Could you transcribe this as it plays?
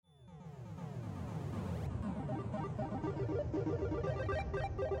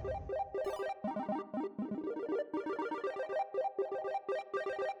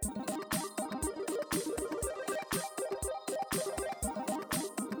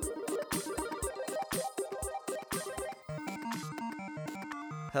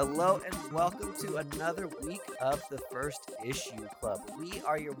Hello and welcome to another week of the First Issue Club. We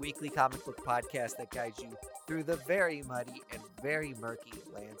are your weekly comic book podcast that guides you through the very muddy and very murky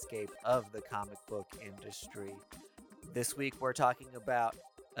landscape of the comic book industry. This week we're talking about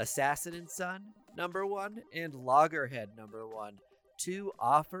Assassin and Son #1 and Loggerhead #1. Two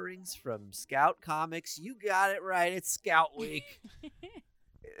offerings from Scout Comics. You got it right. It's Scout Week.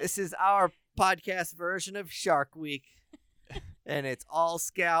 This is our podcast version of Shark Week. And it's all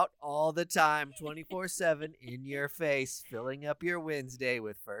Scout all the time, 24/7 in your face, filling up your Wednesday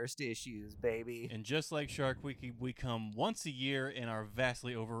with first issues, baby. And just like Shark Week, we come once a year and are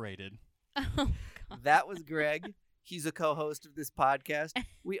vastly overrated. Oh, God. That was Greg. He's a co-host of this podcast.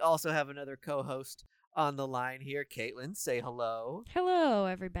 We also have another co-host on the line here. Caitlin, say hello. Hello,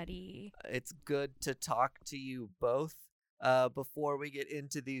 everybody. It's good to talk to you both. Before we get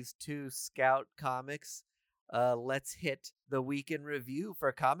into these two Scout comics, let's hit the week in review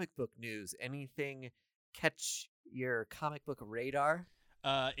for comic book news. Anything catch your comic book radar?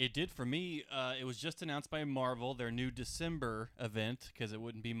 It did for me. It was just announced by Marvel, their new December event, because it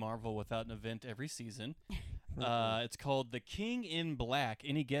wouldn't be Marvel without an event every season. It's called The King in Black.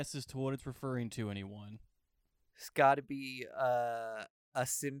 Any guesses to what it's referring to, anyone? It's got to be a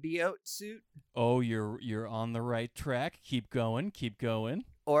symbiote suit. Oh, you're on the right track. Keep going.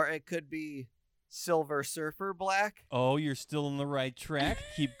 Or it could be Silver Surfer Black. Oh, you're still on the right track.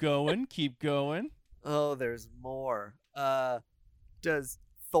 Keep going. Oh, there's more. Does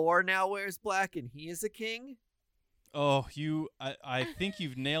Thor now wears black and he is a king? Oh, I think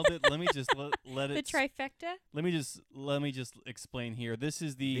you've nailed it. Let me just let it. The trifecta? Let me just explain here. This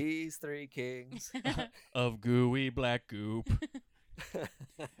is These three kings of gooey black goop.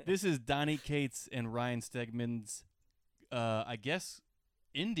 This is Donny Cates and Ryan Stegman's, I guess,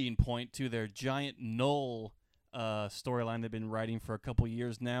 ending point to their giant Null storyline they've been writing for a couple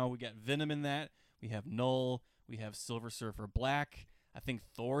years now. We got Venom in that. We have Null. We have Silver Surfer Black. I think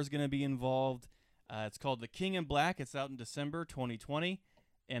Thor's going to be involved. It's called The King in Black. It's out in December 2020.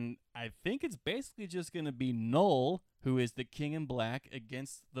 And I think it's basically just going to be Null, who is the King in Black,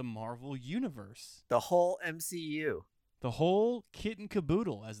 against the Marvel Universe. The whole MCU. The whole kit and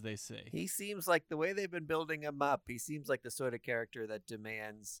caboodle, as they say. He seems like, the way they've been building him up, he seems like the sort of character that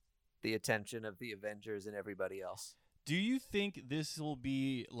demands the attention of the Avengers and everybody else. Do you think this will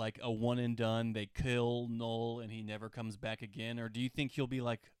be like a one and done? They kill Null and he never comes back again? Or do you think he'll be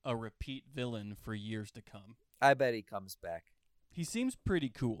like a repeat villain for years to come? I bet he comes back. He seems pretty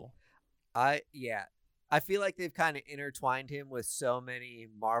cool. I feel like they've kind of intertwined him with so many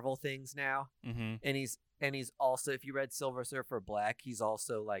Marvel things now. Mm-hmm. And he's also, if you read Silver Surfer Black, he's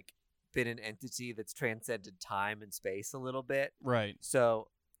also like been an entity that's transcended time and space a little bit. Right. So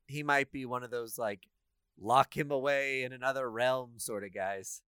he might be one of those like lock him away in another realm sort of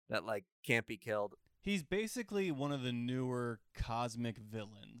guys that like can't be killed. He's basically one of the newer cosmic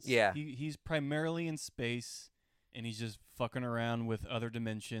villains. Yeah. He's primarily in space and he's just fucking around with other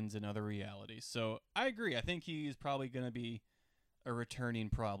dimensions and other realities. So I agree. I think he's probably going to be a returning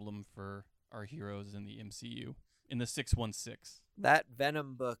problem for our heroes in the MCU in the 616. That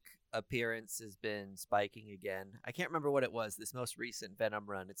Venom book appearance has been spiking again. I can't remember what it was, this most recent Venom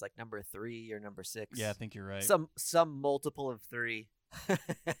run. It's like number 3 or number 6. Yeah, I think you're right. Some multiple of 3.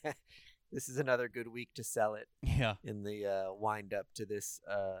 This is another good week to sell it. Yeah. In the wind up to this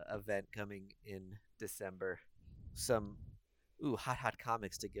event coming in December. Some hot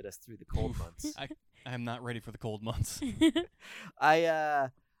comics to get us through the cold months. I'm not ready for the cold months. I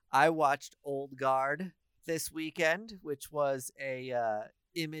watched Old Guard this weekend, which was a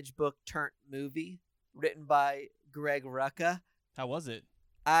image book turned movie written by Greg Rucka. How was it?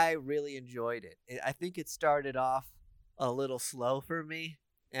 I really enjoyed it. I think it started off a little slow for me,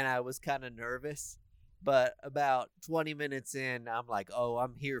 and I was kind of nervous. But about 20 minutes in, I'm like, oh,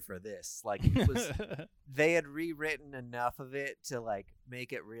 I'm here for this. Like, it was, they had rewritten enough of it to like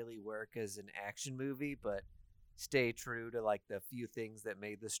make it really work as an action movie, but stay true to like the few things that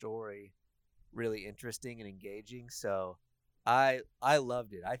made the story really interesting and engaging. So I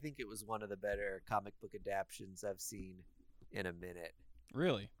loved it. I think it was one of the better comic book adaptions I've seen in a minute.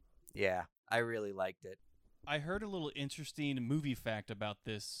 Really? Yeah, I really liked it. I heard a little interesting movie fact about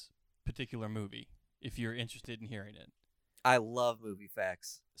this particular movie, if you're interested in hearing it. I love movie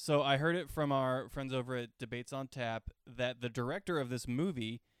facts. So I heard it from our friends over at Debates on Tap that the director of this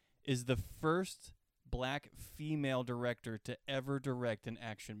movie is the first black female director to ever direct an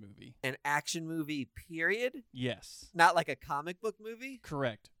action movie. An action movie, period? Yes. Not like a comic book movie?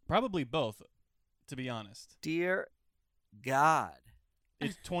 Correct. Probably both, to be honest. Dear God.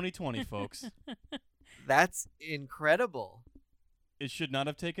 It's 2020, folks. That's incredible. It should not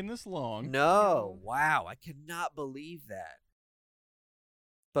have taken this long. No. Wow. I cannot believe that.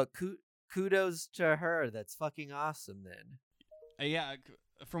 But kudos to her. That's fucking awesome then. Yeah,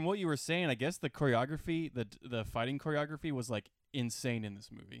 from what you were saying, I guess the choreography, the fighting choreography was like insane in this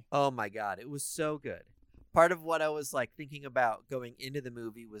movie. Oh my God. It was so good. Part of what I was like thinking about going into the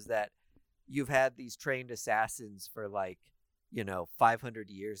movie was that you've had these trained assassins for 500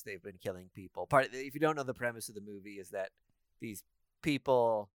 years they've been killing people. If you don't know, the premise of the movie is that these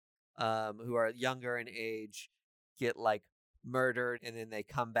people who are younger in age get like murdered, and then they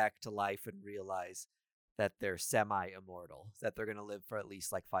come back to life and realize that they're semi-immortal, that they're going to live for at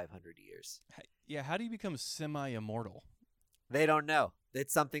least like 500 years. Yeah, how do you become semi-immortal? They don't know.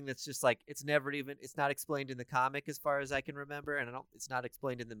 It's something that's just like, it's not explained in the comic as far as I can remember, and it's not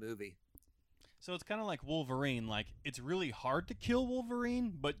explained in the movie. So it's kind of like Wolverine. Like, it's really hard to kill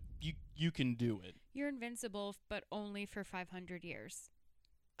Wolverine, but you can do it. You're invincible, but only for 500 years.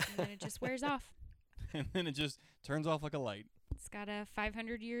 And then it just wears off. And then it just turns off like a light. It's got a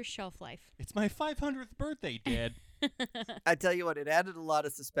 500-year shelf life. It's my 500th birthday, Dad. I tell you what, it added a lot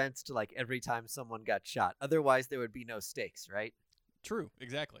of suspense to like every time someone got shot. Otherwise, there would be no stakes, right? True,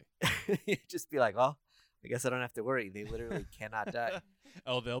 exactly. You'd just be like, oh, I guess I don't have to worry. They literally cannot die.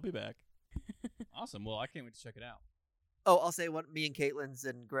 Oh, they'll be back. Awesome. Well, I can't wait to check it out. Oh, I'll say what me and Caitlin's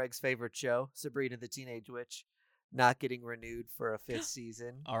and Greg's favorite show, Sabrina the Teenage Witch, not getting renewed for a 5th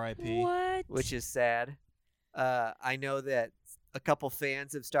season. R.I.P. What? Which is sad. I know that a couple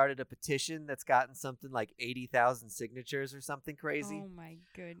fans have started a petition that's gotten something like 80,000 signatures or something crazy. Oh my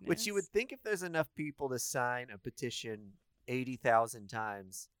goodness. Which you would think if there's enough people to sign a petition 80,000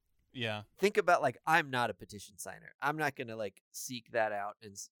 times. Yeah. Think about like, I'm not a petition signer. I'm not going to like seek that out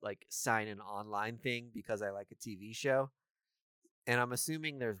and like sign an online thing because I like a TV show. And I'm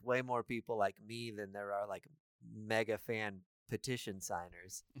assuming there's way more people like me than there are like mega fan petition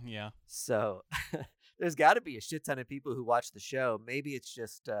signers. Yeah. So there's got to be a shit ton of people who watch the show. Maybe it's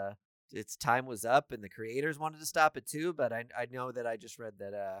just its time was up and the creators wanted to stop it too. But I know that I just read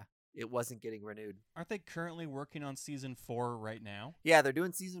that it wasn't getting renewed. Aren't they currently working on season 4 right now? Yeah, they're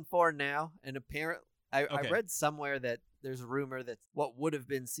doing season 4 now. And apparently, I Okay. read somewhere that there's a rumor that what would have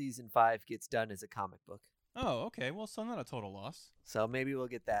been season 5 gets done as a comic book. Oh, okay. Well, so not a total loss. So maybe we'll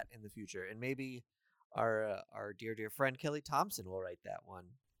get that in the future. And maybe our dear friend Kelly Thompson will write that one.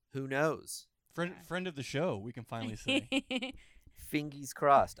 Who knows? Friend of the show, we can finally say. Fingies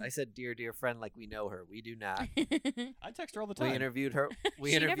crossed. I said dear friend like we know her. We do not. I text her all the time. We interviewed her. We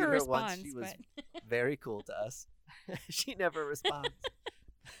She interviewed never her once. responds, She was but very cool to us. She never responds.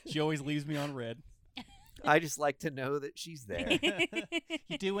 She always leaves me on red. I just like to know that she's there.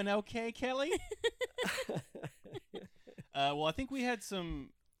 You doing okay, Kelly? Well, I think we had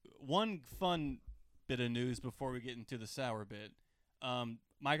one fun bit of news before we get into the sour bit.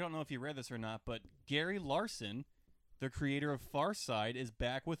 Mike, I don't know if you read this or not, but Gary Larson, the creator of Far Side, is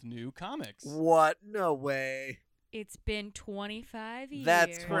back with new comics. What? No way. It's been 25 years.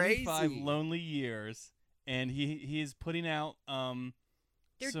 That's crazy. 25 lonely years, and he is putting out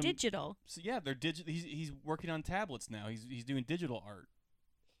They're some- digital. So yeah, they're digital. He's working on tablets now. He's doing digital art,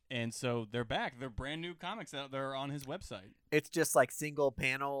 and so they're back. They're brand new comics that are on his website. It's just like single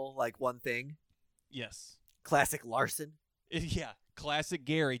panel, like one thing. Yes. Classic Larson. Yeah. Classic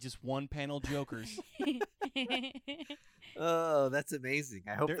Gary, just one panel jokers. Oh, that's amazing.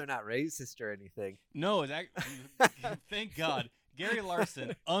 I hope They're- they're not racist or anything. No, thank God. Gary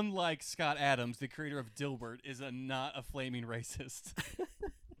Larson, unlike Scott Adams, the creator of Dilbert, is not a flaming racist.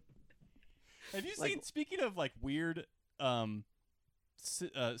 Have you Like- seen, speaking of like weird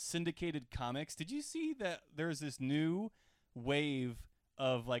syndicated comics, did you see that there's this new wave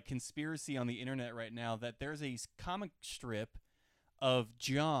of like conspiracy on the internet right now that there's a comic strip of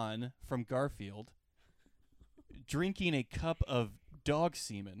John from Garfield drinking a cup of dog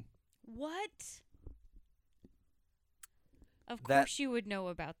semen? What? Of That- course you would know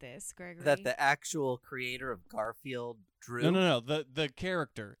about this, Gregory. That the actual creator of Garfield drew. No. The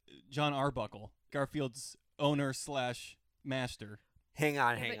character, John Arbuckle, Garfield's owner / master Hang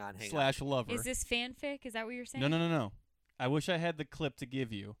on. / lover. Is this fanfic? Is that what you're saying? No. I wish I had the clip to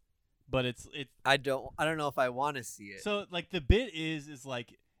give you, but it's I don't know if I want to see it. so like the bit is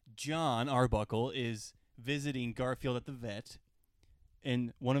like John Arbuckle is visiting Garfield at the vet,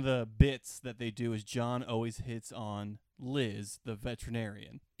 and one of the bits that they do is John always hits on Liz, the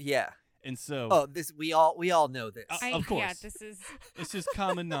veterinarian. Yeah. And so, Oh, this we all know this. Of course. Yeah, this is. it's just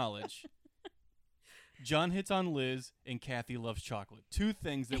common knowledge. John hits on Liz, and Kathy loves chocolate. Two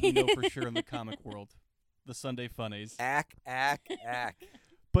things that we know for sure in the comic world. The Sunday Funnies. Ack.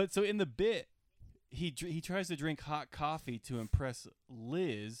 But so in the bit, he tries to drink hot coffee to impress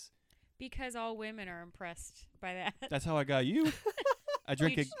Liz. Because all women are impressed by that. That's how I got you. I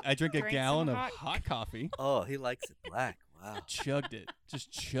drink a drank gallon some of hot coffee. Oh, he likes it black. Wow. Chugged it.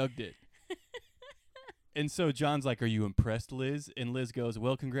 Just chugged it. And so John's like, "Are you impressed, Liz?" And Liz goes,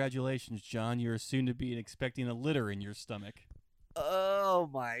 "Well, congratulations, John. You're soon to be expecting a litter in your stomach." Oh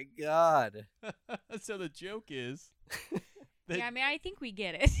my God. So the joke is Yeah, I mean, I think we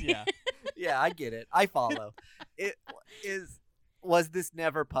get it. yeah. Yeah, I get it. I follow. Was this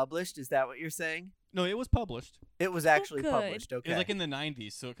never published? Is that what you're saying? No, it was published. It was actually good. published. Okay. It was like in the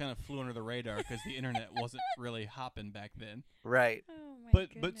 90s, so it kind of flew under the radar because the internet wasn't really hopping back then. Right. Oh my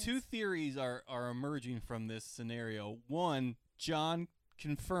But goodness. two theories are emerging from this scenario. One, John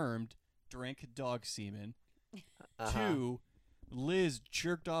confirmed drank dog semen. Uh-huh. Two, Liz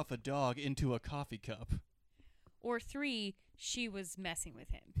jerked off a dog into a coffee cup. Or 3, she was messing with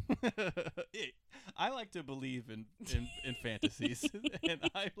him. I like to believe in fantasies, and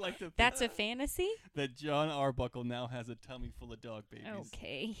I like to think That's a fantasy? that John Arbuckle now has a tummy full of dog babies.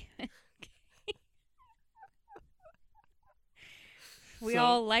 Okay. We So-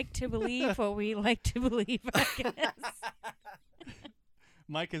 all like to believe what we like to believe, I guess.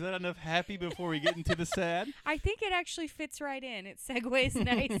 Mike, is that enough happy before we get into the sad? I think it actually fits right in. It segues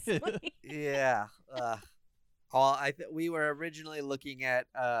nicely. Yeah. We were originally looking at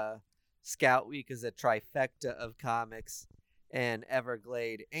Scout Week as a trifecta of comics, and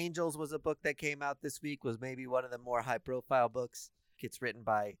Everglade Angels was a book that came out this week, was maybe one of the more high-profile books. It's written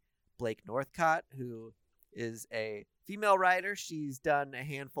by Blake Northcott, who is a female writer. She's done a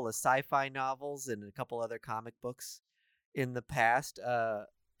handful of sci-fi novels and a couple other comic books in the past.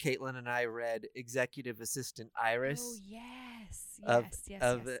 Caitlin and I read Executive Assistant Iris. Oh, yes. Of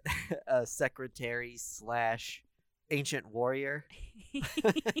Yes. a secretary / ancient warrior,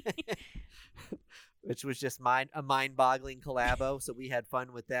 which was just a mind-boggling collabo. So we had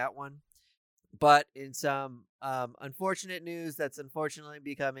fun with that one. But in some unfortunate news that's unfortunately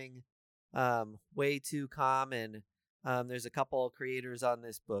becoming way too common, there's a couple of creators on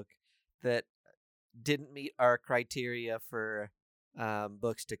this book that didn't meet our criteria for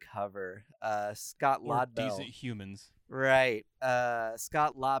books to cover. Scott Or Lobdell. decent humans. Right.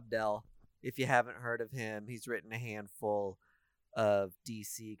 Scott Lobdell, if you haven't heard of him, he's written a handful of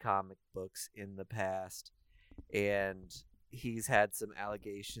DC comic books in the past. And he's had some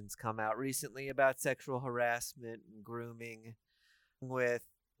allegations come out recently about sexual harassment and grooming with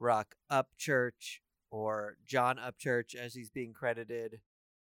Rock Upchurch, or John Upchurch as he's being credited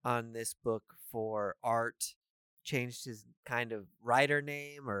on this book for art. Changed his kind of writer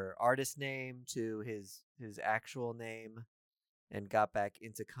name or artist name to his actual name, and got back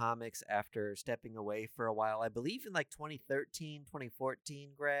into comics after stepping away for a while. I believe in like 2013,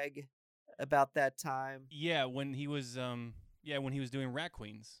 2014, Greg, about that time. Yeah, when he was doing Rat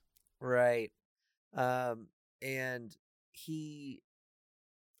Queens. Right. And he,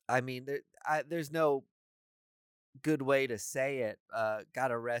 I mean, there's no good way to say it.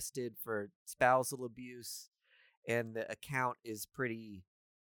 Got arrested for spousal abuse, and the account is pretty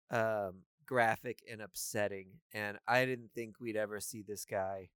graphic and upsetting. And I didn't think we'd ever see this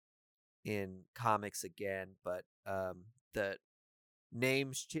guy in comics again. But the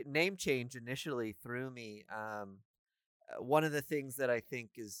name change initially threw me. One of the things that I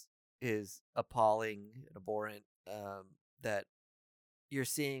think is appalling and abhorrent that you're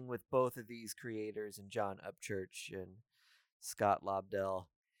seeing with both of these creators, and John Upchurch and Scott Lobdell,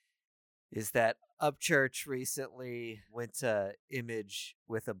 is that Upchurch recently went to Image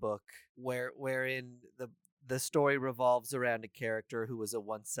with a book wherein the story revolves around a character who was a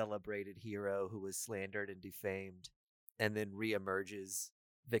once celebrated hero who was slandered and defamed, and then reemerges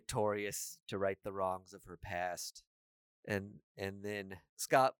victorious to right the wrongs of her past. And then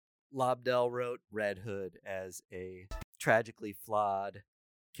Scott Lobdell wrote Red Hood as a tragically flawed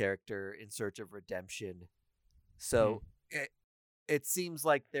character in search of redemption. So it seems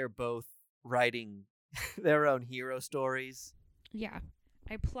like they're both writing their own hero stories. Yeah.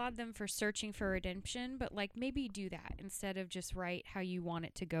 I applaud them for searching for redemption, but like maybe do that instead of just write how you want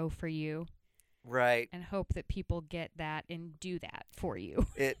it to go for you. Right. And hope that people get that and do that for you.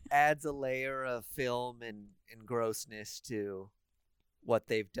 It adds a layer of film and grossness to what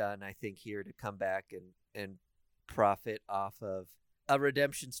they've done, I think, here to come back and profit off of a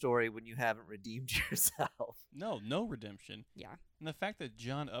redemption story when you haven't redeemed yourself. No redemption. Yeah. And the fact that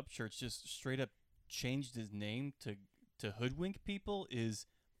John Upchurch just straight up changed his name to hoodwink people is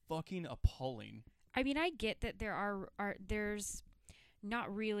fucking appalling. I mean, I get that there's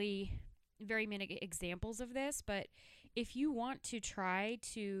not really very many examples of this, but if you want to try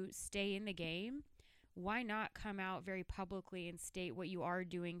to stay in the game, why not come out very publicly and state what you are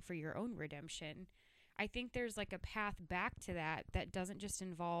doing for your own redemption? I think there's like a path back to that doesn't just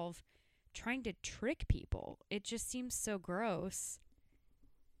involve trying to trick people. It just seems so gross.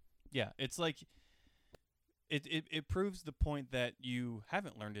 Yeah, it's like it proves the point that you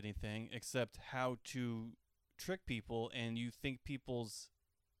haven't learned anything except how to trick people, and you think people's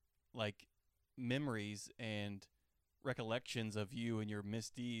like memories and recollections of you and your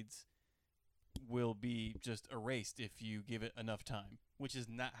misdeeds will be just erased if you give it enough time, which is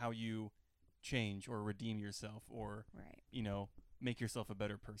not how you change or redeem yourself or Right. make yourself a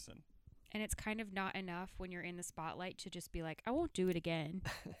better person. And it's kind of not enough when you're in the spotlight to just be like, I won't do it again.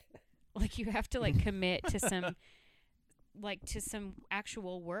 Like, you have to like commit to some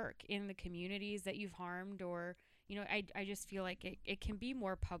actual work in the communities that you've harmed, or I just feel like it can be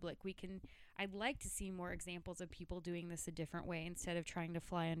more public. I'd like to see more examples of people doing this a different way instead of trying to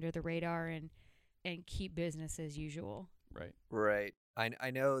fly under the radar and keep business as usual. Right.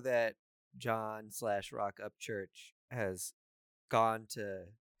 I know that John/Rock Upchurch has gone to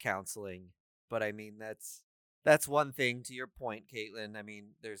counseling, but I mean that's one thing. To your point, Caitlin, I mean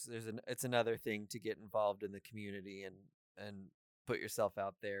it's another thing to get involved in the community and put yourself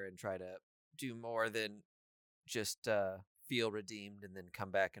out there and try to do more than just feel redeemed and then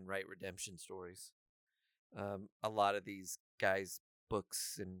come back and write redemption stories. A lot of these guys'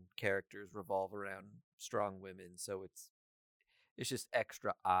 books and characters revolve around strong women, so it's just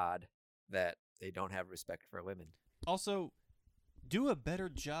extra odd that they don't have respect for women. Also, do a better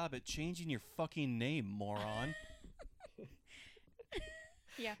job at changing your fucking name, moron.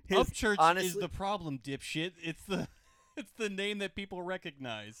 Yeah. Upchurch is the problem, dipshit. It's the name that people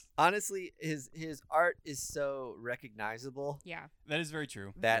recognize. Honestly, his art is so recognizable. Yeah. That is very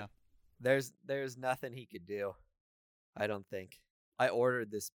true. That there's nothing he could do. I don't think. I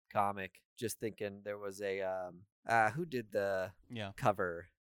ordered this comic just thinking there was a who did the cover?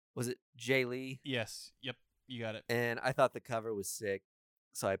 Was it Jay Lee? Yes. Yep. You got it. And I thought the cover was sick,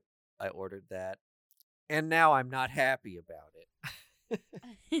 so I ordered that. And now I'm not happy about it.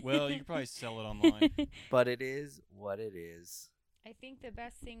 Well, you can probably sell it online. But it is what it is. I think the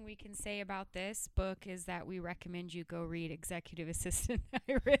best thing we can say about this book is that we recommend you go read Executive Assistant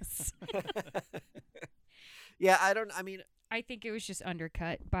Iris. Yeah, I think it was just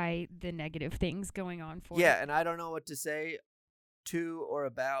undercut by the negative things going on for Yeah, it. and I don't know what to say to or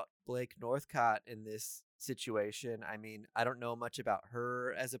about Blake Northcott in this situation. I mean, I don't know much about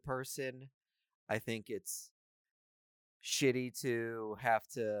her as a person. I think it's shitty to have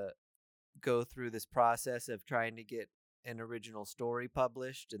to go through this process of trying to get an original story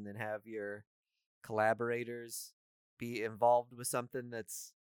published and then have your collaborators be involved with something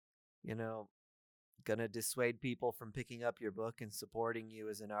that's, gonna dissuade people from picking up your book and supporting you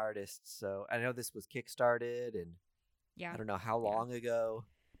as an artist. So I know this was kickstarted, and I don't know how long ago.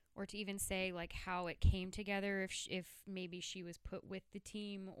 Or to even say like how it came together, if maybe she was put with the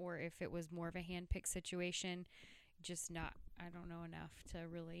team or if it was more of a handpicked situation. I don't know enough to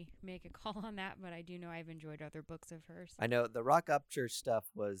really make a call on that, but I do know I've enjoyed other books of hers. I know the Rock Upchurch stuff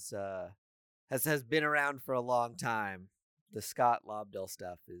was has been around for a long time. The Scott Lobdell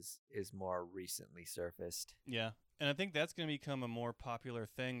stuff is more recently surfaced. Yeah, and I think that's going to become a more popular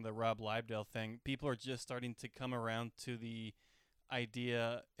thing, the Rob Liebdell thing. People are just starting to come around to the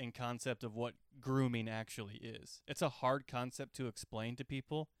idea and concept of what grooming actually is. It's a hard concept to explain to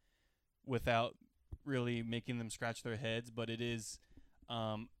people without really making them scratch their heads, but it is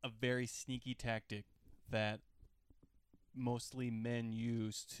a very sneaky tactic that mostly men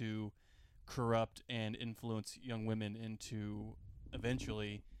use to corrupt and influence young women into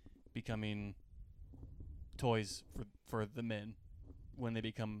eventually becoming toys for the men when they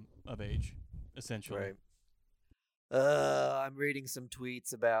become of age, essentially. Right. I'm reading some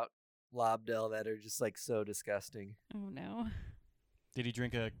tweets about Lobdell that are just like so disgusting. Oh no. Did he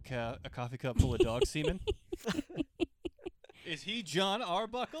drink a coffee cup full of dog semen? Is he John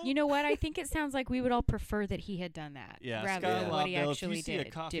Arbuckle? You know what? I think it sounds like we would all prefer that he had done that. Yeah, rather Scott than what he Lobdell, actually if you see did. a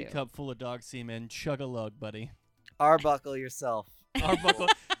coffee cup full of dog semen, chug a lug, buddy. Arbuckle yourself. Arbuckle.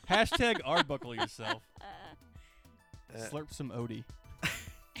 Hashtag Arbuckle yourself. Slurp some Odie.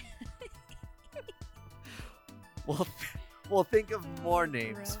 We'll think of more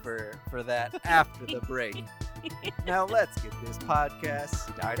names for that after the break. Now let's get this podcast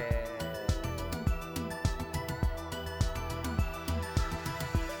started.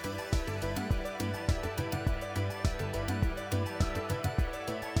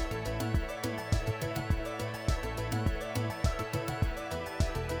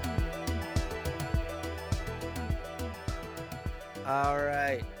 All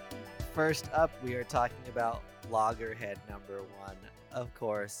right. First up, we are talking about Loggerhead #1. Of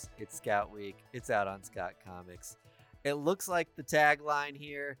course, it's Scout Week. It's out on Scout Comics. It looks like the tagline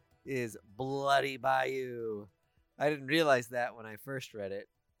here is Bloody Bayou. I didn't realize that when I first read it,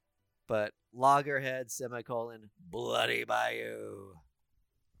 but Loggerhead, Bloody Bayou.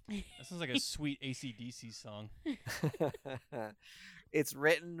 That sounds like a sweet AC/DC song. It's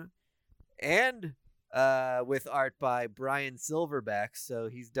written and with art by Brian Silverback, so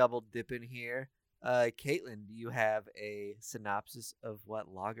he's double dipping here. Caitlin, do you have a synopsis of what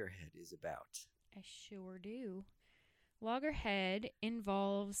Loggerhead is about? I sure do. Loggerhead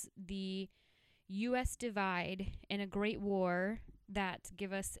involves the U.S. divide and a great war that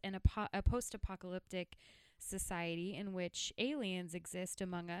give us a post-apocalyptic society in which aliens exist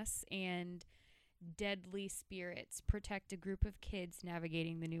among us and deadly spirits protect a group of kids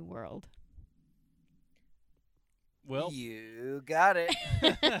navigating the new world. Well, you got it.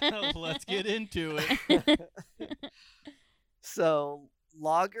 let's get into it. So,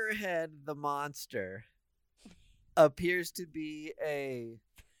 Loggerhead the monster appears to be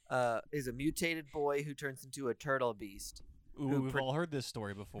is a mutated boy who turns into a turtle beast. Ooh, we've all heard this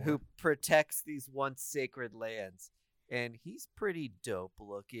story before. Who protects these once sacred lands. And he's pretty dope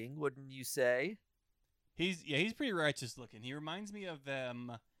looking, wouldn't you say? He's pretty righteous looking. He reminds me of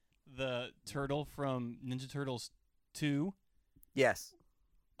the turtle from Ninja Turtles 2. Yes.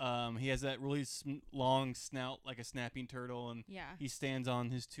 He has that really long snout like a snapping turtle, and he stands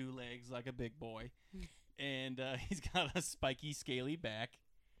on his two legs like a big boy. And he's got a spiky, scaly back.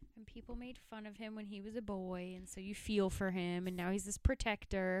 And people made fun of him when he was a boy, and so you feel for him, and now he's this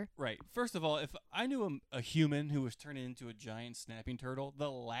protector. Right. First of all, if I knew a human who was turning into a giant snapping turtle, the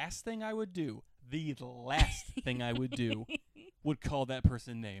last thing I would do would call that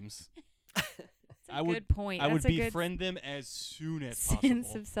person names. That's a good point. I would That's befriend them as soon as possible.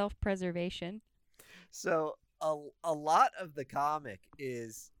 Sense of self-preservation. So a lot of the comic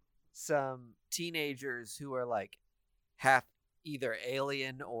is some teenagers who are like half either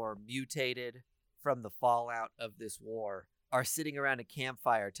alien or mutated from the fallout of this war are sitting around a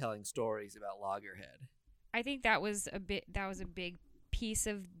campfire telling stories about Loggerhead. I think that was a big piece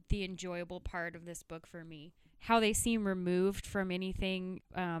of the enjoyable part of this book for me. How they seem removed from anything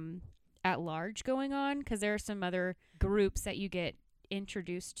at large going on, because there are some other groups that you get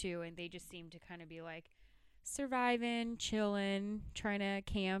introduced to and they just seem to kind of be like surviving, chilling, trying to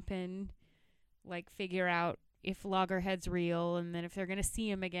camp and like figure out if Loggerhead's real and then if they're going to see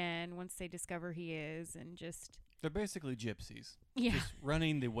him again once they discover he is, and just they're basically gypsies. Yeah. Just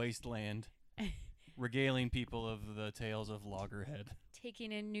running the wasteland, regaling people of the tales of Loggerhead.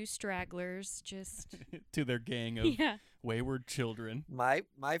 Taking in new stragglers, just to their gang of wayward children. My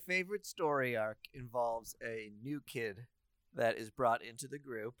favorite story arc involves a new kid that is brought into the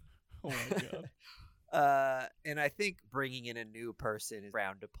group. Oh my god. And I think bringing in a new person is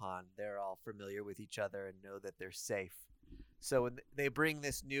frowned upon. They're all familiar with each other and know that they're safe. So when they bring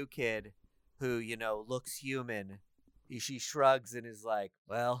this new kid who, looks human, she shrugs and is like,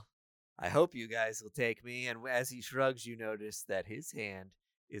 well, I hope you guys will take me. And as he shrugs, you notice that his hand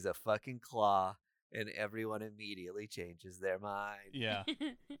is a fucking claw, and everyone immediately changes their mind. Yeah.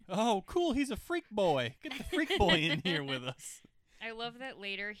 Oh, cool. He's a freak boy. Get the freak boy in here with us. I love that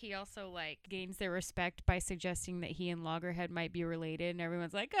later he also gains their respect by suggesting that he and Loggerhead might be related, and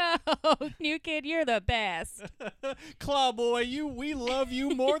everyone's like, "Oh, new kid, you're the best." Claw boy, we love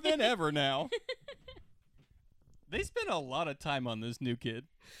you more than ever now. They spent a lot of time on this new kid.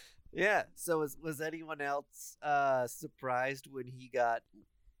 Yeah. So was anyone else surprised when he got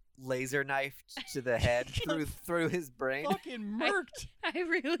laser knifed to the head through his brain? Fucking murked. I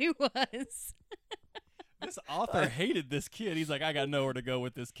really was. This author hated this kid. He's like, I got nowhere to go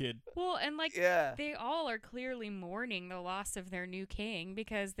with this kid. Well, and they all are clearly mourning the loss of their new king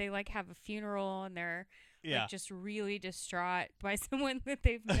because they have a funeral and they're just really distraught by someone that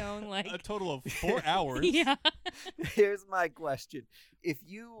they've known a total of 4 hours. Yeah. Here's my question. If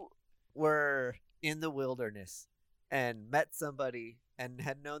you were in the wilderness and met somebody and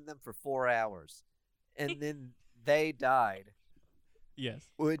had known them for 4 hours and then they died, yes,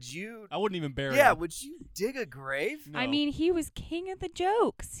 would you? I wouldn't even bury him. Yeah, would you dig a grave? No. I mean, he was king of the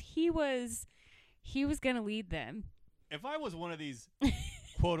jokes. He was gonna lead them. If I was one of these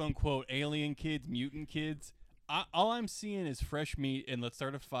quote unquote alien kids, mutant kids, All I'm seeing is fresh meat, and let's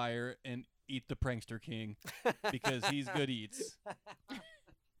start a fire and eat the prankster king because he's good eats.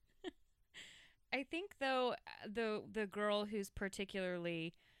 I think though the girl who's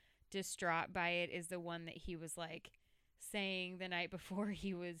particularly distraught by it is the one that he was like saying the night before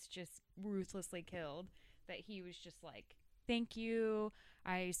he was just ruthlessly killed, that he was just like, thank you,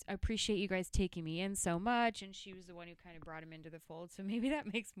 I appreciate you guys taking me in so much, and she was the one who kind of brought him into the fold, so maybe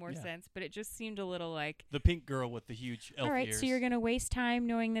that makes more sense, but it just seemed a little like the pink girl with the huge elf all right, ears. so you're gonna waste time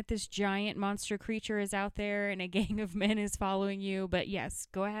knowing that this giant monster creature is out there and a gang of men is following you, but yes,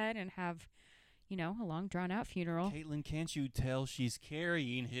 go ahead and have, you know, a long drawn out funeral. Caitlin, can't you tell she's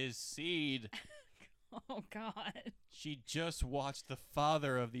carrying his seed? Oh God. She just watched the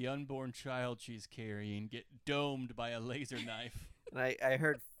father of the unborn child she's carrying get domed by a laser knife. And I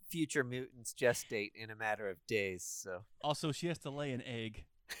heard future mutants gestate in a matter of days, so. Also, she has to lay an egg.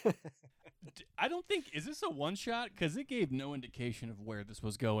 I don't think, is this a one-shot? Because it gave no indication of where this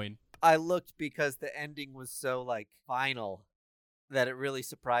was going. I looked because the ending was so, like, final that it really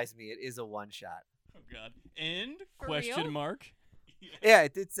surprised me. It is a one-shot. Oh, God. End? For Question real? mark? Yeah,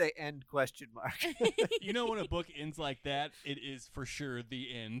 it did say end question mark. You know when a book ends like that, it is for sure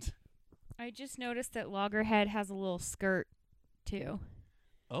the end. I just noticed that Loggerhead has a little skirt too.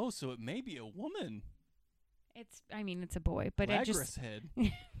 Oh, so it may be a woman. It's a boy, but it just Head.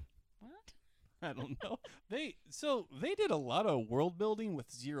 what? I don't know. They did a lot of world building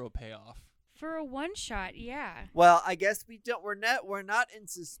with zero payoff. For a one shot, yeah. Well, I guess we're not in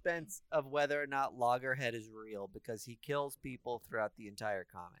suspense of whether or not Loggerhead is real because he kills people throughout the entire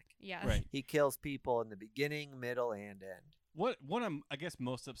comic. Yeah. Right. He kills people in the beginning, middle, and end. What I'm I guess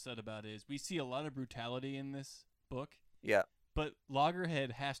most upset about is we see a lot of brutality in this book. Yeah. But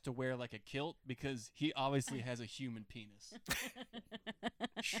Loggerhead has to wear like a kilt because he obviously has a human penis.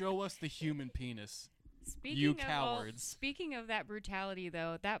 Show us the human penis. You cowards. Speaking of that brutality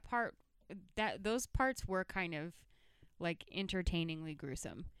though, those parts were kind of like entertainingly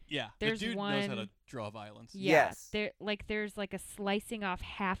gruesome. Yeah, There's the dude one, knows how to draw violence. Yeah, Yes. There's like a slicing off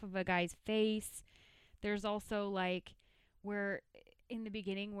half of a guy's face. There's also like where in the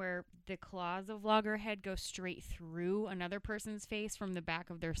beginning where the claws of Loggerhead go straight through another person's face from the back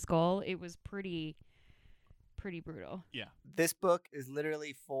of their skull. It was pretty brutal. Yeah. This book is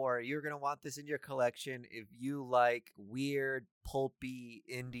literally you're going to want this in your collection if you like weird, pulpy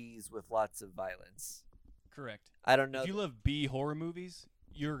indies with lots of violence. Correct. I don't know. If you love B horror movies,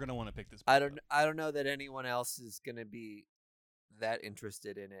 you're going to want to pick this book up. I don't know that anyone else is going to be that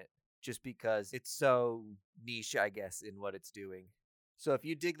interested in it just because it's so niche, I guess, in what it's doing. So if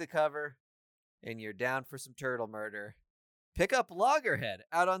you dig the cover and you're down for some turtle murder, pick up Loggerhead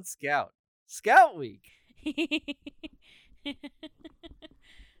out on Scout Week.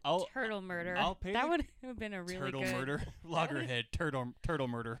 Turtle murder. I'll pay that the would have been a really turtle good murder. Loggerhead turtle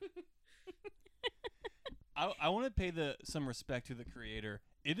murder. I want to pay some respect to the creator.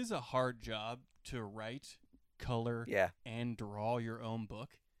 It is a hard job to write, color, and draw your own book.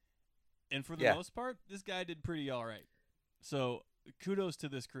 And for the most part, this guy did pretty all right. So kudos to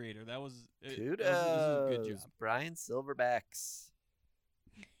this creator. That was a good job. Brian Silverbacks.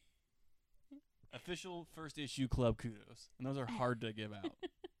 Official first issue club kudos. And those are hard to give out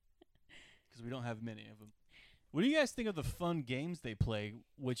because we don't have many of them. What do you guys think of the fun games they play,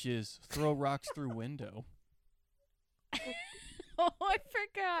 which is throw rocks through window? Oh, I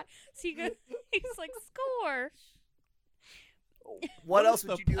forgot. So he's like, score. What else is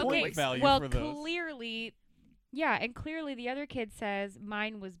would the you do? point Okay, value well, for those? clearly the other kid says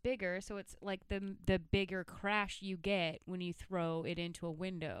mine was bigger, so it's like the bigger crash you get when you throw it into a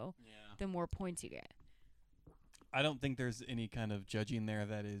window, the more points you get. I don't think there's any kind of judging there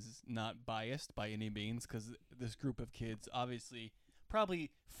that is not biased by any means, because this group of kids obviously probably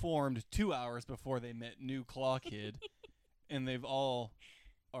formed 2 hours before they met New Claw Kid, and they've all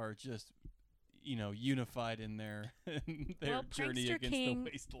are just, unified in their journey Prankster against King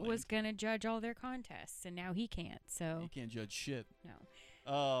the wasteland. was gonna judge all their contests, and now he can't. So He can't judge shit. no.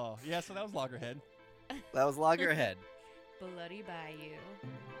 Oh, yeah, so that was Loggerhead. That was Loggerhead. Bloody Bayou.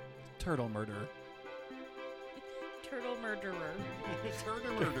 Turtle murder. Turtle murderer.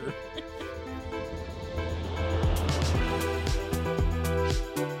 Turtle murder.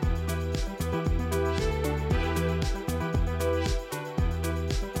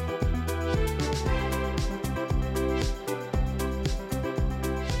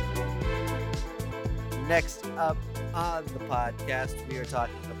 Next up on the podcast, we are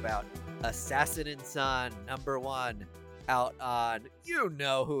talking about Assassin and Son #1 out on, you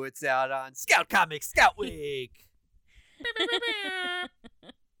know who it's out on, Scout Comics Scout Week.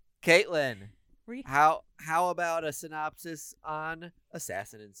 Caitlin, How about a synopsis on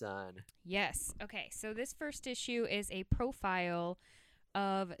Assassin and Son? Yes. Okay. So this first issue is a profile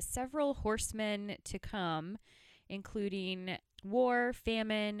of several horsemen to come, including war,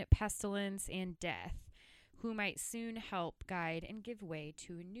 famine, pestilence, and death, who might soon help guide and give way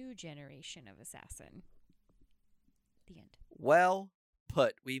to a new generation of assassin. The end. Well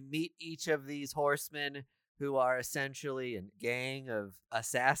put. We meet each of these horsemen who are essentially a gang of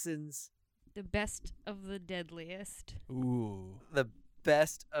assassins. The best of the deadliest. Ooh. The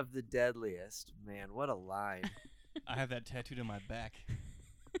best of the deadliest. Man, what a line. I have that tattooed on my back.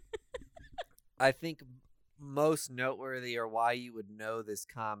 I think most noteworthy, or why you would know this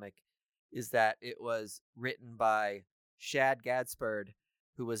comic, is that it was written by Shad Gadsford,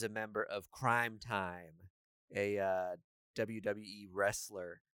 who was a member of Crime Time, a WWE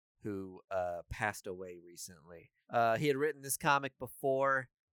wrestler who passed away recently. He had written this comic before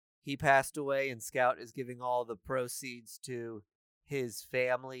he passed away, and Scout is giving all the proceeds to his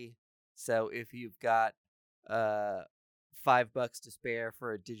family. So if you've got $5 to spare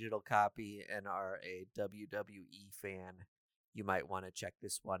for a digital copy and are a WWE fan, you might want to check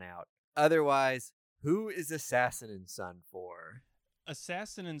this one out. Otherwise, who is Assassin and Son for?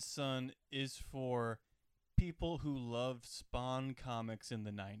 Assassin and Son is for people who loved Spawn comics in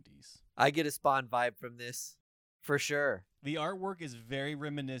the 90s. I get a Spawn vibe from this, for sure. The artwork is very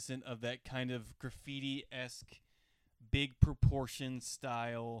reminiscent of that kind of graffiti-esque, big proportion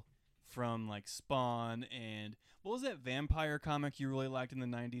style from like Spawn. And what was that vampire comic you really liked in the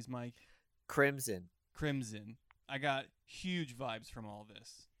 90s, Mike? Crimson. I got huge vibes from all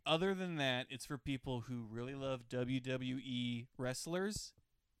this. Other than that, it's for people who really love WWE wrestlers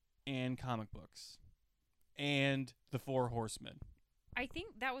and comic books and the Four Horsemen. I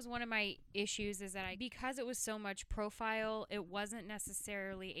think that was one of my issues, is that because it was so much profile, it wasn't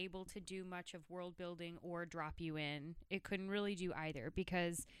necessarily able to do much of world building or drop you in. It couldn't really do either,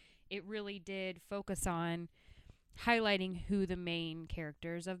 because it really did focus on highlighting who the main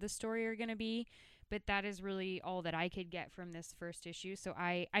characters of the story are going to be. But that is really all that I could get from this first issue. So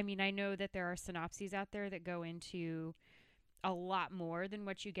I mean, I know that there are synopses out there that go into a lot more than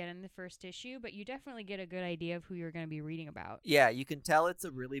what you get in the first issue, but you definitely get a good idea of who you're going to be reading about. Yeah, you can tell it's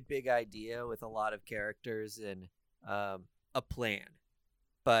a really big idea with a lot of characters and a plan.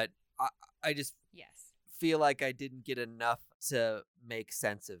 But I just feel like I didn't get enough to make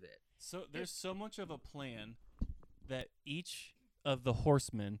sense of it. So there's so much of a plan that each of the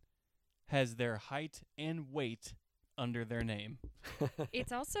horsemen has their height and weight under their name.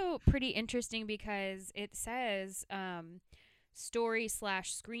 It's also pretty interesting because it says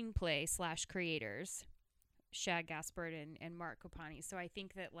story/screenplay/creators, Shad Gaspard and Mark Kopani. So I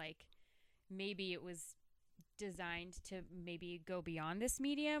think that like maybe it was designed to maybe go beyond this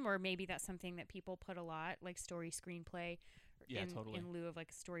medium, or maybe that's something that people put a lot, like story screenplay in lieu of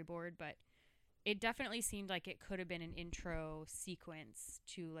like a storyboard. But it definitely seemed like it could have been an intro sequence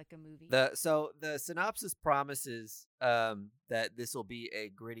to like a movie. So the synopsis promises that this will be a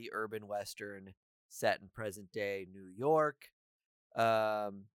gritty urban western set in present day New York.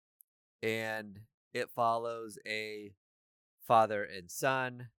 And it follows a father and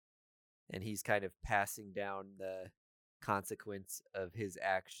son, and he's kind of passing down the consequence of his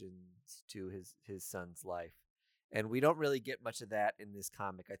actions to his son's life. And we don't really get much of that in this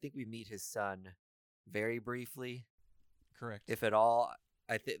comic. I think we meet his son very briefly. Correct. If at all.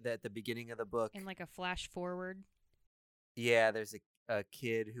 I think that at the beginning of the book. In like a flash forward. Yeah, there's a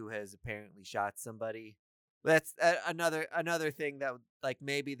kid who has apparently shot somebody. That's another thing that like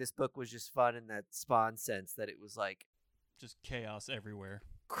maybe this book was just fun in that Spawn sense, that it was like just chaos everywhere.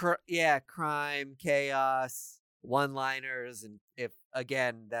 Crime, chaos, one-liners, and if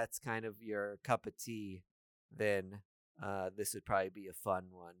again that's kind of your cup of tea, then this would probably be a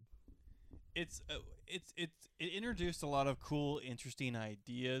fun one. It introduced a lot of cool, interesting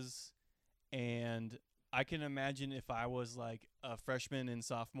ideas, and I can imagine if I was like a freshman and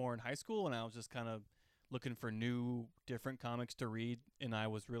sophomore in high school and I was just kind of looking for new, different comics to read, and I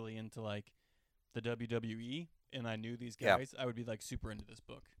was really into like the WWE and I knew these guys, I would be like super into this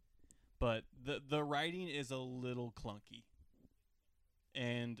book. But the writing is a little clunky,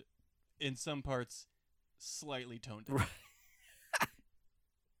 and in some parts slightly toned down.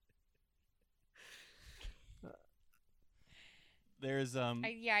 There's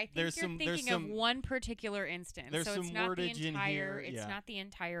I think you're thinking of one particular instance. There's so some it's not wordage the entire. in here. It's not the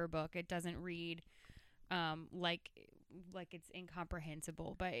entire book. It doesn't read like it's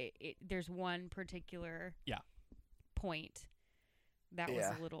incomprehensible. But there's one particular point that was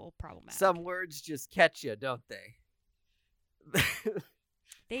a little problematic. Some words just catch you, don't they?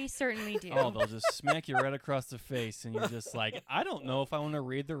 They certainly do. Oh, they'll just smack you right across the face, and you're just like, I don't know if I want to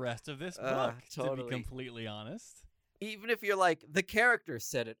read the rest of this book, to Totally. be completely honest. Even if you're like, the character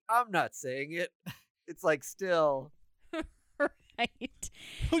said it, I'm not saying it. It's like still. Right.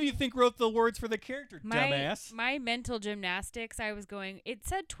 Who do you think wrote the words for the character, dumbass? My mental gymnastics, I was going, it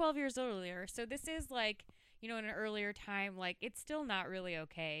said 12 years earlier. So this is like, in an earlier time, like it's still not really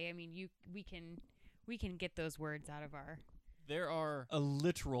okay. I mean, we can get those words out of our. There are a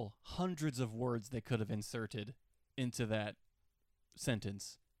literal hundreds of words they could have inserted into that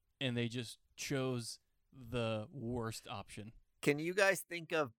sentence, and they just chose the worst option. Can you guys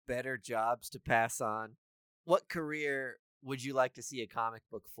think of better jobs to pass on? What career would you like to see a comic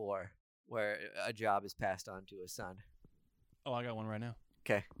book for where a job is passed on to a son? Oh, I got one right now.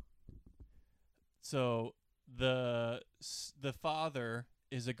 Okay. So the father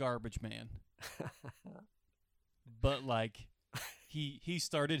is a garbage man, but like he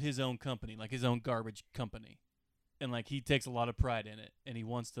started his own company, like his own garbage company, and like he takes a lot of pride in it, and he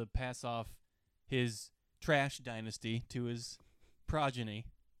wants to pass off his trash dynasty to his progeny.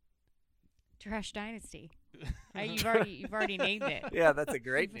 Trash Dynasty. You've already named it. Yeah, that's a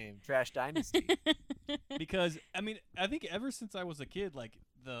great name, Trash Dynasty. Because I mean, I think ever since I was a kid, like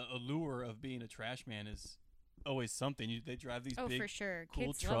the allure of being a trash man is always something. They drive these big, for sure. cool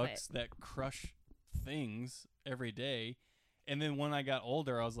Kids love trucks that crush things every day. And then when I got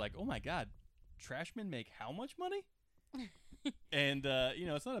older, I was like, oh my God, trash men make how much money? And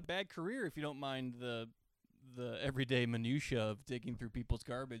it's not a bad career if you don't mind the everyday minutia of digging through people's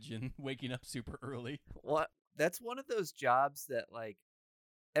garbage and waking up super early. That's one of those jobs that, like,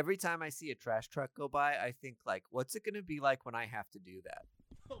 every time I see a trash truck go by, I think, like, what's it going to be like when I have to do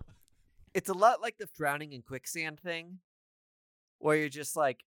that? It's a lot like the drowning in quicksand thing, where you're just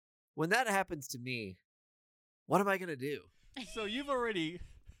like, when that happens to me, what am I going to do? So you've already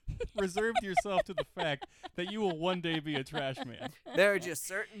reserved yourself to the fact that you will one day be a trash man. There are just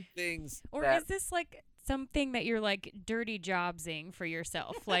certain things Or that... is this like something that you're like dirty jobsing for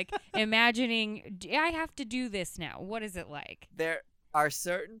yourself? Like imagining, I have to do this now. What is it like? There are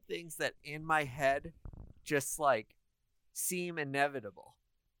certain things that in my head just like seem inevitable.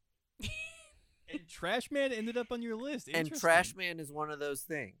 And Trash Man ended up on your list. And Trash Man is one of those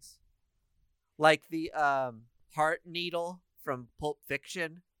things. Like the heart needle from Pulp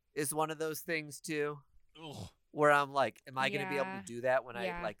Fiction is one of those things too. Ugh. Where I'm like, am I going to be able to do that when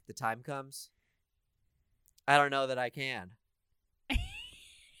I like the time comes? I don't know that I can.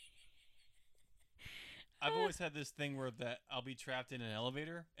 I've always had this thing where that I'll be trapped in an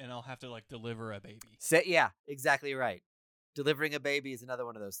elevator and I'll have to like deliver a baby. Yeah, exactly right. Delivering a baby is another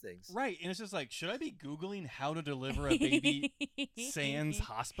one of those things. Right, and it's just like, should I be Googling how to deliver a baby sans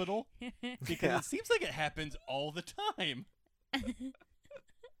hospital? Because it seems like it happens all the time.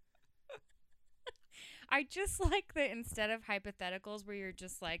 I just like that instead of hypotheticals where you're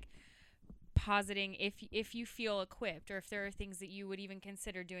just like positing if you feel equipped or if there are things that you would even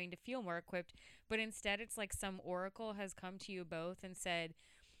consider doing to feel more equipped, but instead it's like some oracle has come to you both and said,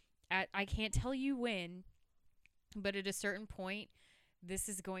 I can't tell you when, but at a certain point, this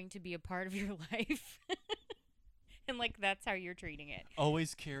is going to be a part of your life. And, like, that's how you're treating it.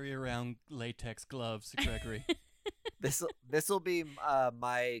 Always carry around latex gloves, Gregory. This will be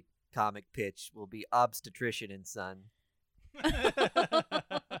my comic pitch. Will be Obstetrician and Son.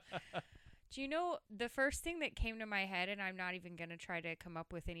 Do you know, the first thing that came to my head, and I'm not even going to try to come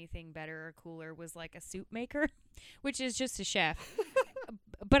up with anything better or cooler, was like a soup maker, which is just a chef.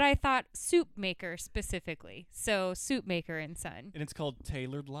 But I thought soup maker specifically. So Soup Maker and Son. And it's called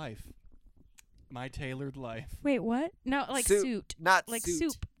Tailored Life. My Tailored Life. Wait, what? No, like suit. Not like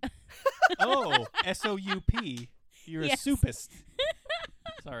suit. soup. Oh, SOUP. You're Yes. a soupist.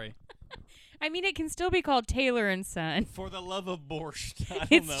 Sorry. I mean, it can still be called Taylor and Son. For the love of borscht. I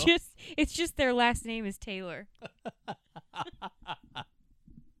don't know. It's just their last name is Taylor.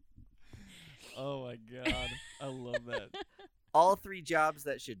 Oh my God. I love that. All three jobs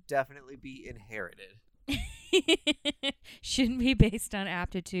that should definitely be inherited. Shouldn't be based on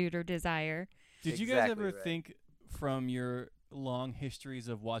aptitude or desire. Did you guys ever Exactly right. think from your long histories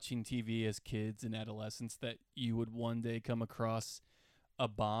of watching TV as kids and adolescents that you would one day come across a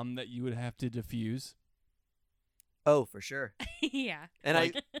bomb that you would have to defuse? Oh, for sure. Yeah. And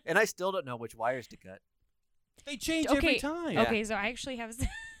I still don't know which wires to cut. They change every time. Yeah. Okay, so I actually have...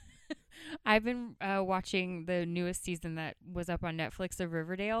 I've been watching the newest season that was up on Netflix of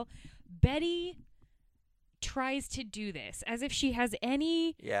Riverdale. Betty tries to do this as if she has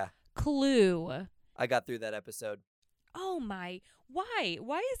any Yeah. clue. I got through that episode. Oh my, why?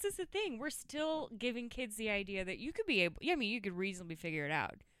 Why is this a thing? We're still giving kids the idea that you could be able, I mean, you could reasonably figure it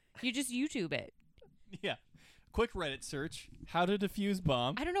out. You just YouTube it. Yeah. Quick Reddit search. How to defuse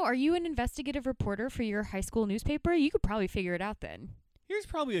bomb. I don't know. Are you an investigative reporter for your high school newspaper? You could probably figure it out then. Here's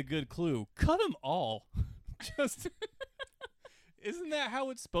probably a good clue. Cut them all. Just isn't that how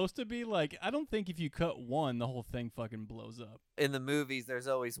it's supposed to be? Like, I don't think if you cut one, the whole thing fucking blows up. In the movies, there's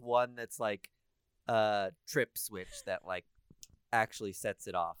always one that's like a trip switch that like actually sets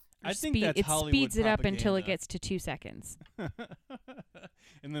it off. I think that's it Hollywood speeds it up until it propaganda. gets to 2 seconds.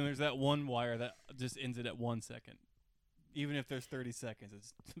 And then there's that one wire that just ends it at 1 second. Even if there's 30 seconds.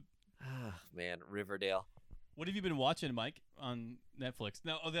 It's Ah, man, Riverdale. What have you been watching, Mike, on Netflix?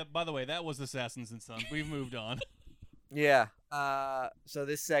 No, by the way, that was Assassins and Sons. We've moved on. Yeah. So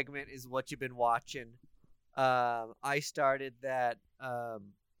this segment is what you've been watching. I started that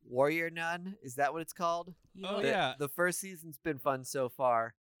Warrior Nun. Is that what it's called? Oh, The- yeah. The first season's been fun so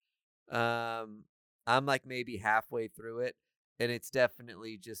far. I'm like maybe halfway through it, and it's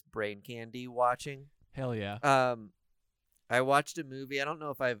definitely just brain candy watching. Hell yeah. I watched a movie. I don't know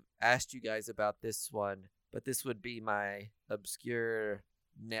if I've asked you guys about this one, but this would be my obscure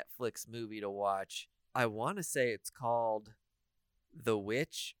Netflix movie to watch. I want to say it's called The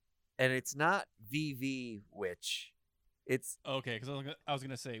Witch, and it's not VV Witch. It's Okay, because I was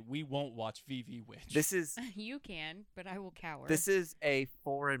gonna say we won't watch VV Witch. this is You can, but I will cower. this is a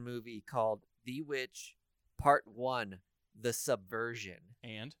foreign movie called The Witch Part 1: The Subversion.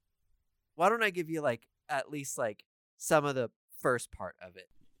 And Why don't I give you like at least like some of the first part of it?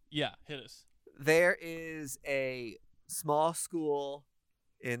 yeah, hit us. There is a small school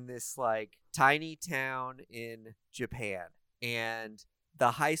in this like tiny town in Japan, and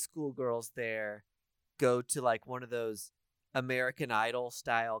the high school girls there go to like one of those American Idol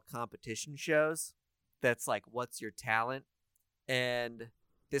style competition shows that's like, what's your talent? And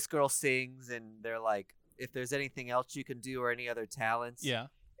this girl sings, and they're like, if there's anything else you can do or any other talents. Yeah.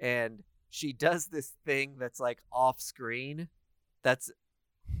 And she does this thing that's like off screen that's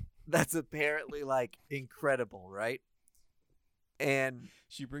apparently like incredible, right? And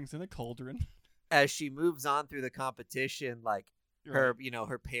She brings in a cauldron. as she moves on through the competition, like her, Right.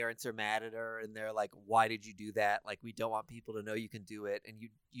 her parents are mad at her, and they're like, why did you do that? Like, we don't want people to know you can do it. And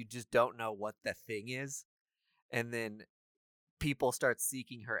you just don't know what the thing is. And then people start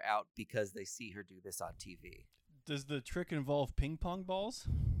seeking her out because they see her do this on TV. Does the trick involve ping pong balls?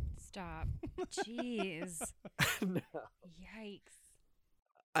 Stop. Jeez. No. Yikes.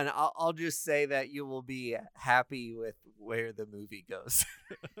 And I'll just say that you will be happy with where the movie goes.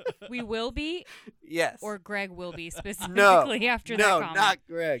 We will be, Yes. or Greg will be specifically after that no, comment. not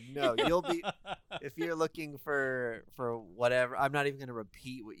Greg. No, you'll be if you're looking for whatever. I'm not even going to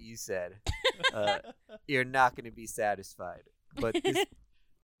repeat what you said. You're not going to be satisfied. But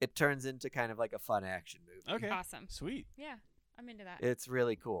it turns into kind of like a fun action movie. Okay. Awesome. Sweet. Yeah, I'm into that. It's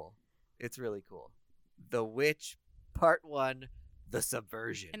really cool. It's really cool. The Witch Part 1: The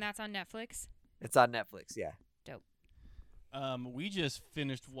Subversion. And that's on Netflix. It's on Netflix. Yeah. We just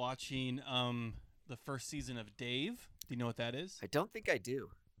finished watching the first season of Dave. Do you know what that is? I don't think I do.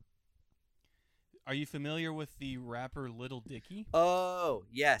 Are you familiar with the rapper Little Dicky? Oh,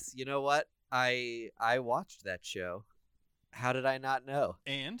 yes. You know what? I watched that show. How did I not know?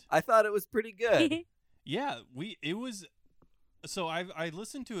 And I thought it was pretty good. yeah, so I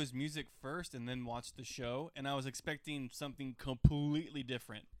listened to his music first and then watched the show, and I was expecting something completely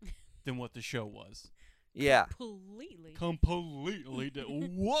different than what the show was. Yeah. Completely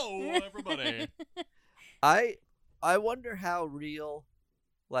Whoa, everybody. I wonder how real,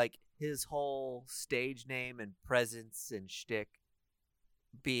 like, his whole stage name and presence and shtick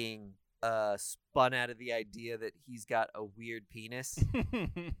being spun out of the idea that he's got a weird penis.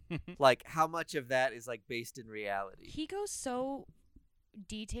 Like, how much of that is like based in reality? He goes so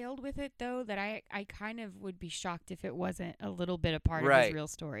detailed with it, though, that I kind of would be shocked if it wasn't a little bit a part of Right. his real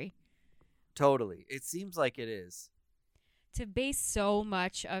story. Totally. It seems like it is. To base so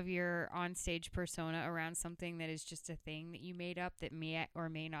much of your onstage persona around something that is just a thing that you made up that may or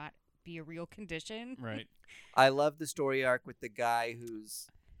may not be a real condition. Right. I love the story arc with the guy who's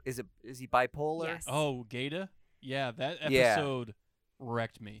is he bipolar? Yes. Oh, Gata? Yeah, that Yeah. episode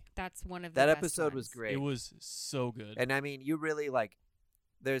wrecked me. That's one of the That best episode was ones. great. It was so good. And I mean, you really like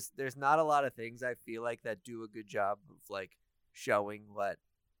there's not a lot of things I feel like that do a good job of like showing what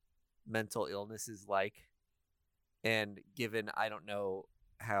mental illness is like. And given I don't know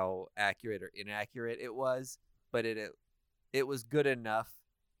how accurate or inaccurate it was, but it was good enough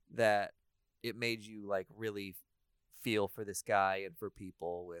that it made you like really feel for this guy and for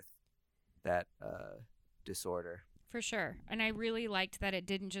people with that disorder. For sure. And I really liked that it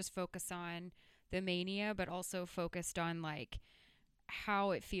didn't just focus on the mania, but also focused on like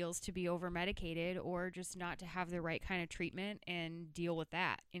how it feels to be over medicated or just not to have the right kind of treatment and deal with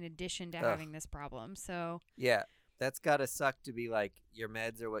that in addition to having this problem. So yeah, that's gotta suck to be like your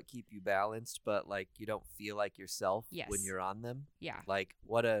meds are what keep you balanced, but like you don't feel like yourself when Yes. you're on them. yeah, Like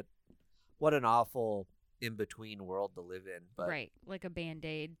what an awful in between world to live in. But right. Like a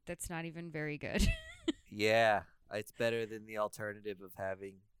Band-Aid that's not even very good. yeah, it's better than the alternative of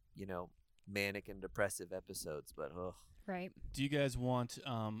having, manic and depressive episodes. But Right. Do you guys want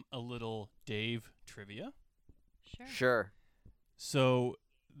a little Dave trivia? Sure. sure. So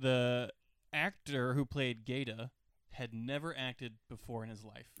the actor who played Gaeta had never acted before in his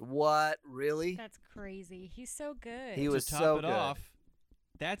life. What, really? That's crazy. He's so good. He was to top so it good. off,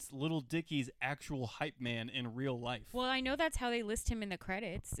 that's Little Dicky's actual hype man in real life. Well, I know that's how they list him in the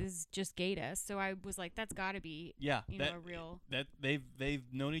credits is just Gaeta. So I was like, that's got to be, yeah, a real. that they've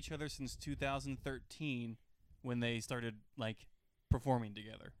known each other since 2013 when they started like performing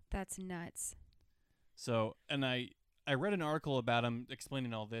together. That's nuts. So, and I read an article about him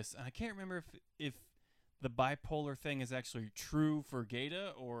explaining all this, and I can't remember if the bipolar thing is actually true for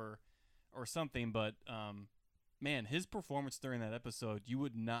Gaeta or something, but man, his performance during that episode, you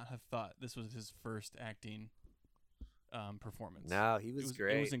would not have thought this was his first acting performance. No, he was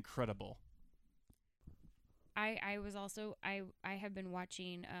great. It was incredible. I was also I have been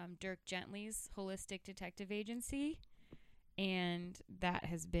watching Dirk Gently's Holistic Detective Agency, and that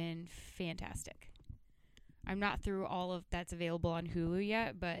has been fantastic. I'm not through all of that's available on Hulu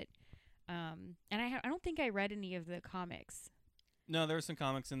yet, but and I don't think I read any of the comics. No, there were some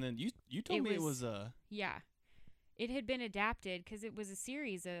comics, and then you told me it was yeah, it had been adapted because it was a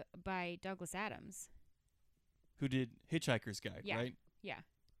series by Douglas Adams. who did Hitchhiker's Guide, Yeah. right? Yeah,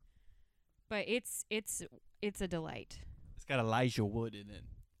 but it's a delight. It's got Elijah Wood in it.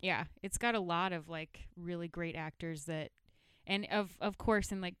 Yeah, it's got a lot of like really great actors that, and of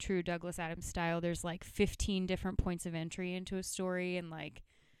course in like true Douglas Adams style, there's like 15 different points of entry into a story, and like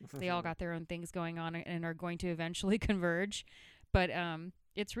they all got their own things going on and are going to eventually converge. But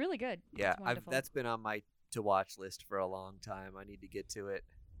it's really good. Yeah, It's wonderful. that's been on my to watch list for a long time. I need to get to it.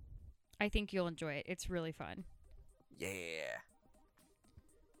 I think you'll enjoy it. It's really fun. Yeah.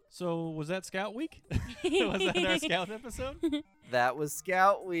 So was that Scout Week? Was that our Scout episode? That was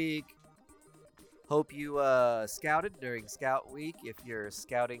Scout Week. Hope you scouted during Scout Week. If you're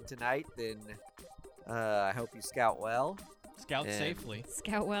scouting tonight, then I hope you scout well. Scout And- safely.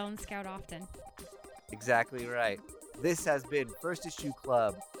 Scout well and scout often. Exactly right. This has been First Issue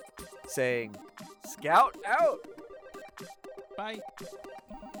Club saying, Scout out! Bye.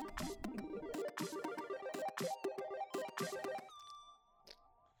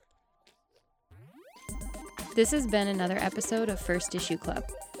 This has been another episode of First Issue Club.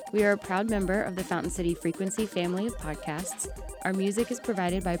 We are a proud member of the Fountain City Frequency family of podcasts. Our music is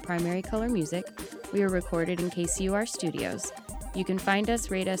provided by Primary Color Music. We are recorded in KCUR Studios. You can find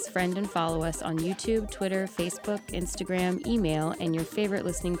us, rate us, friend, and follow us on YouTube, Twitter, Facebook, Instagram, email, and your favorite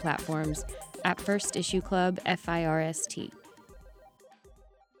listening platforms at First Issue Club, FIRST.